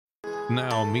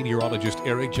Now, meteorologist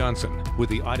Eric Johnson with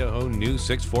the Idaho News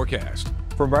 6 forecast.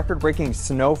 From record-breaking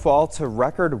snowfall to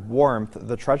record warmth,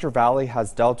 the Treasure Valley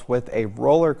has dealt with a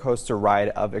roller coaster ride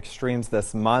of extremes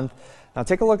this month. Now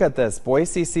take a look at this.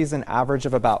 Boise sees an average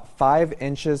of about 5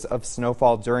 inches of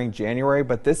snowfall during January,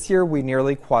 but this year we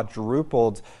nearly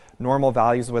quadrupled normal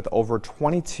values with over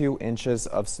 22 inches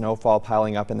of snowfall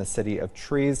piling up in the city of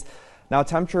trees. Now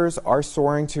temperatures are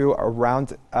soaring to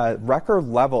around record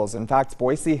levels. In fact,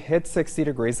 Boise hit 60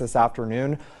 degrees this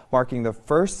afternoon, marking the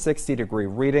first 60-degree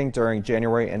reading during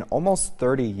January in almost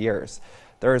 30 years.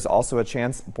 There is also a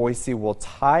chance Boise will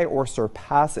tie or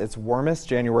surpass its warmest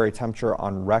January temperature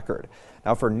on record.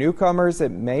 Now for newcomers,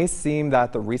 it may seem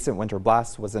that the recent winter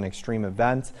blast was an extreme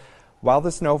event. While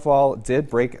the snowfall did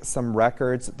break some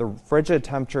records, the frigid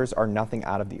temperatures are nothing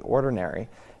out of the ordinary.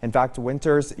 In fact,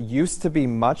 winters used to be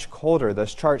much colder.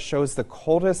 This chart shows the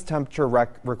coldest temperature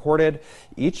recorded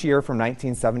each year from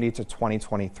 1970 to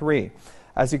 2023.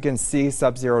 As you can see,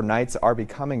 sub-zero nights are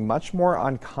becoming much more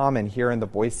uncommon here in the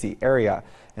Boise area.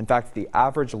 In fact, the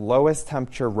average lowest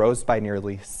temperature rose by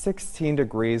nearly 16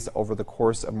 degrees over the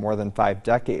course of more than 5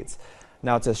 decades.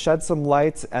 Now, to shed some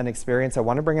light and experience, I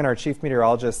want to bring in our chief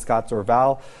meteorologist, Scott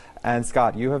Dorval. And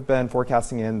Scott, you have been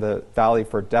forecasting in the valley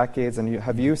for decades, and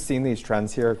have you seen these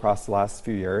trends here across the last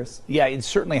few years? Yeah, it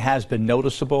certainly has been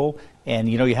noticeable, and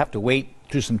you have to wait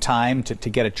through some time to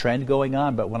get a trend going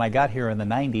on. But when I got here in the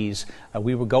 90s,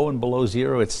 we were going below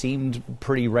zero. It seemed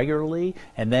pretty regularly,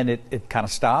 and then it kind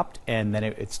of stopped, and then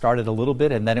it started a little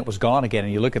bit, and then it was gone again.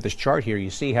 And you look at this chart here, you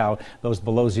see how those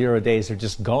below zero days are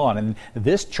just gone. And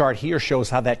this chart here shows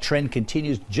how that trend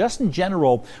continues just in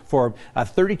general for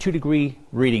 32-degree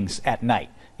readings at night.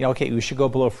 Okay, we should go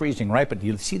below freezing, right? But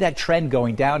you see that trend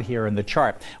going down here in the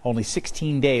chart. Only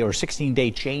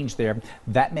 16-day change there.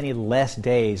 That many less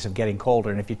days of getting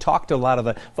colder. And if you talk to a lot of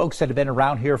the folks that have been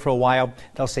around here for a while,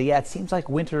 they'll say, yeah, it seems like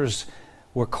winters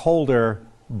were colder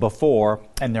before,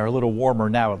 and they're a little warmer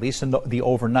now, at least in the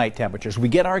overnight temperatures. We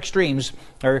get our extremes,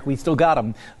 Eric, we still got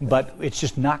them, but it's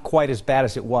just not quite as bad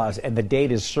as it was, and the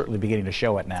data is certainly beginning to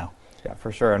show it now. Yeah,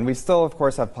 for sure. And we still, of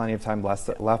course, have plenty of time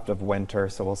left of winter,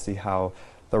 so we'll see how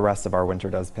the rest of our winter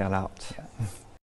does pan out. Yeah.